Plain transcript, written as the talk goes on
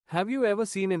Have you ever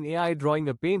seen an AI drawing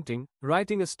a painting,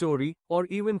 writing a story, or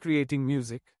even creating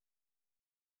music?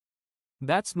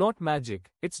 That's not magic,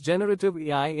 it's generative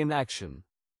AI in action.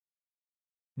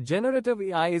 Generative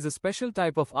AI is a special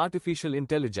type of artificial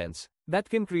intelligence that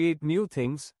can create new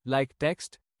things like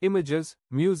text, images,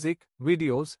 music,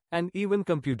 videos, and even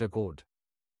computer code.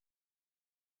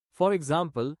 For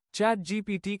example,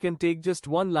 ChatGPT can take just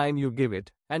one line you give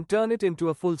it and turn it into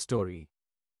a full story.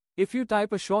 If you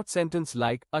type a short sentence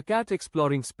like, "a cat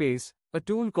exploring space," a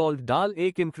tool called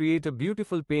DAL-E can create a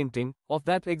beautiful painting of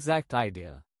that exact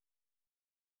idea.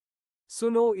 So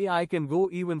now AI can go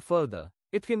even further.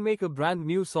 It can make a brand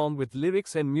new song with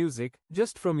lyrics and music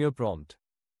just from your prompt.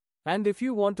 And if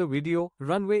you want a video,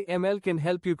 Runway ML can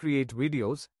help you create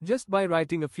videos just by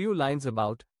writing a few lines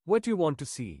about what you want to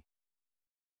see.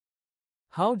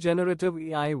 How generative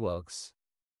AI works.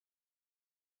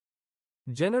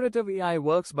 Generative AI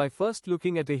works by first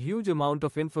looking at a huge amount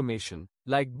of information,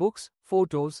 like books,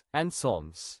 photos, and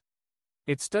songs.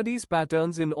 It studies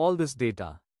patterns in all this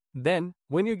data. Then,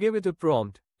 when you give it a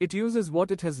prompt, it uses what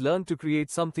it has learned to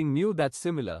create something new that's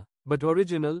similar, but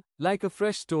original, like a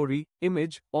fresh story,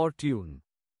 image, or tune.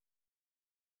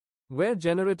 Where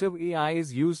generative AI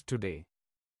is used today.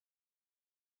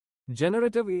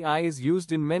 Generative AI is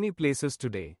used in many places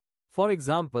today. For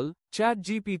example,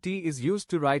 ChatGPT is used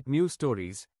to write new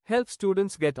stories, help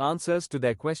students get answers to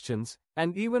their questions,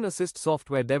 and even assist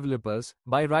software developers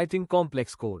by writing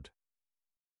complex code.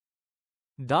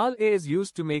 DAL-E is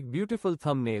used to make beautiful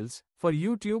thumbnails for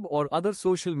YouTube or other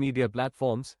social media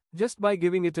platforms just by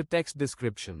giving it a text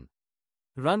description.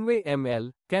 Runway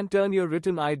ML can turn your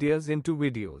written ideas into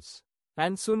videos.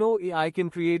 And Suno AI can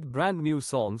create brand new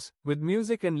songs with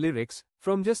music and lyrics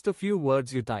from just a few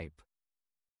words you type.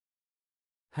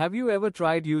 Have you ever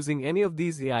tried using any of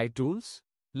these AI tools?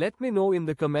 Let me know in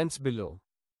the comments below.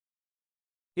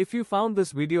 If you found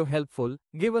this video helpful,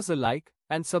 give us a like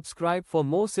and subscribe for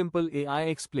more simple AI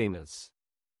explainers.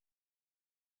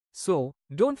 So,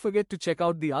 don't forget to check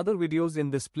out the other videos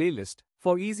in this playlist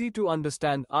for easy to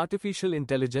understand artificial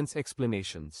intelligence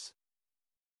explanations.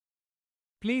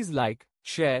 Please like,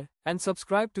 share, and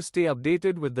subscribe to stay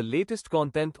updated with the latest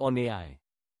content on AI.